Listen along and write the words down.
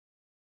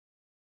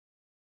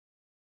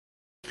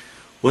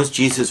Once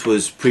Jesus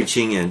was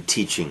preaching and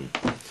teaching,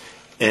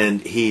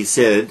 and he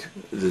said,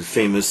 the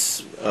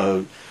famous,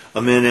 a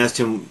man asked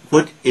him,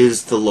 "What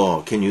is the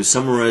law? Can you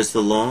summarize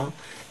the law?"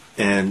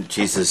 And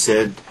Jesus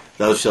said,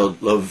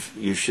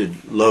 you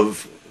should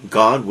love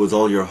God with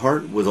all your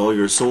heart, with all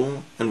your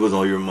soul, and with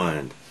all your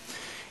mind.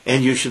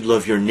 And you should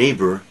love your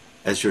neighbor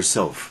as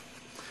yourself.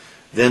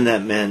 Then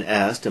that man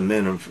asked, a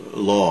man of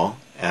law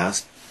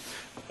asked,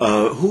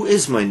 who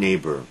is my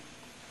neighbor?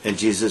 And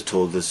Jesus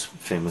told this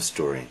famous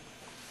story.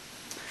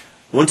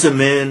 Once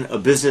a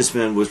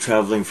businessman was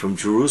traveling from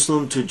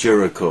Jerusalem to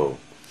Jericho,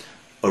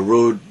 a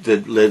road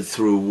that led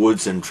through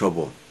woods and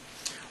trouble.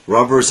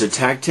 Robbers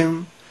attacked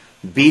him,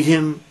 beat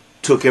him,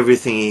 took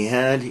everything he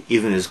had,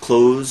 even his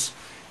clothes,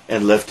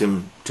 and left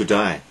him to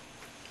die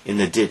in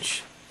the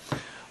ditch.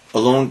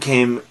 Along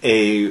came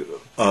a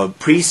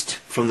priest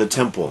from the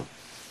temple,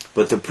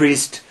 but the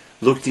priest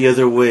looked the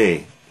other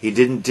way. He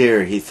didn't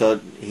dare. He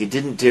thought he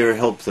didn't dare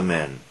help the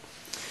man.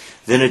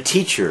 Then a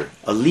teacher,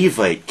 a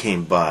Levite,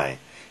 came by.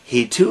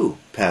 He too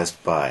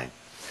passed by.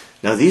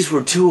 Now these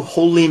were two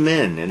holy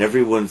men, and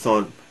everyone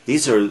thought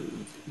these are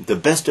the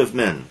best of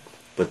men,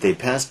 but they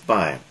passed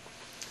by.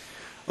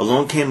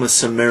 Along came a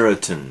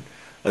Samaritan.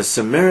 A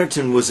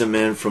Samaritan was a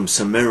man from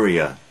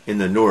Samaria in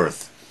the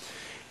north,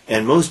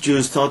 and most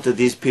Jews thought that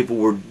these people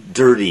were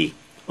dirty,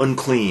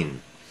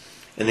 unclean,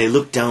 and they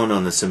looked down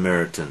on the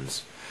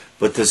Samaritans.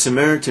 But the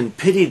Samaritan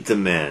pitied the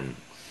man,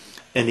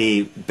 and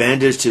he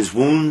bandaged his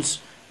wounds,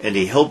 and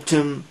he helped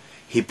him.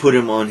 He put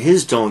him on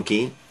his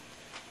donkey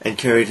and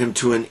carried him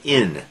to an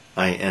inn,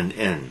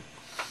 I-N-N.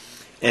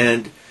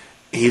 And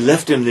he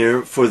left him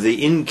there for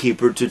the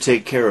innkeeper to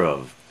take care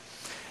of.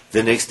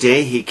 The next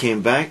day he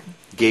came back,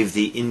 gave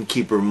the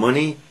innkeeper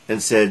money,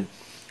 and said,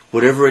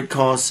 "Whatever it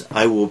costs,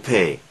 I will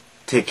pay.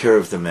 Take care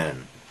of the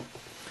man."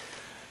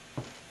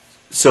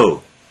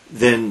 So,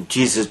 then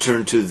Jesus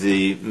turned to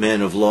the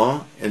man of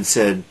law and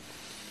said,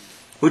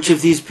 "Which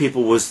of these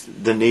people was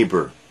the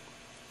neighbor?"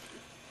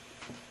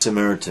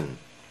 Samaritan.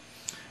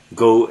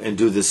 "Go and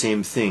do the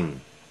same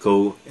thing.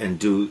 Go and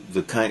do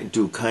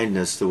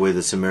kindness the way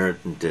the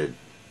Samaritan did,"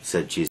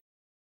 said Jesus.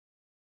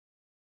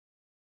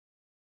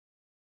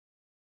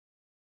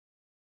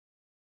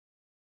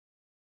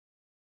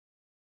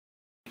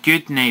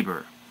 Good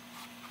neighbor.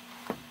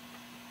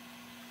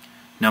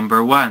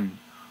 Number 1.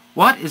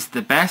 What is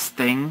the best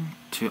thing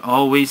to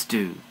always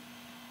do?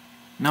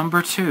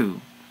 Number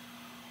 2.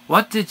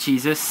 What did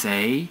Jesus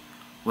say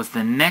was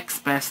the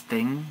next best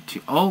thing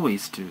to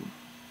always do?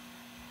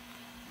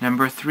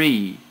 Number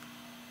 3.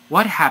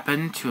 What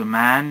happened to a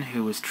man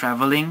who was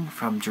traveling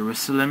from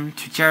Jerusalem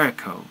to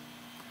Jericho?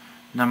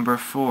 Number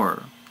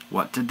 4.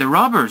 What did the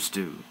robbers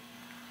do?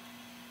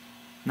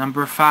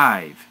 Number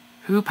 5.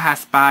 Who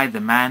passed by the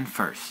man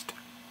first?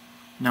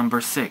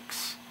 Number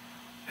 6.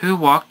 Who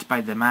walked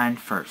by the man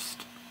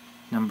first?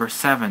 Number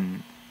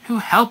 7. Who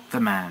helped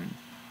the man?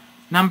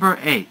 Number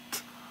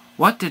 8.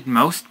 What did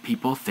most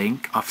people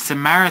think of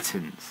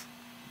Samaritans?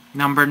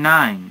 Number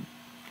 9.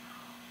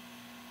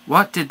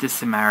 What did the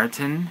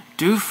Samaritan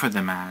do for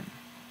the man?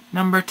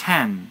 Number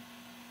 10.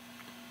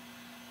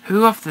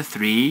 Who of the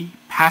 3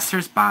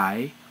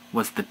 passers-by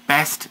was the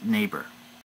best neighbor?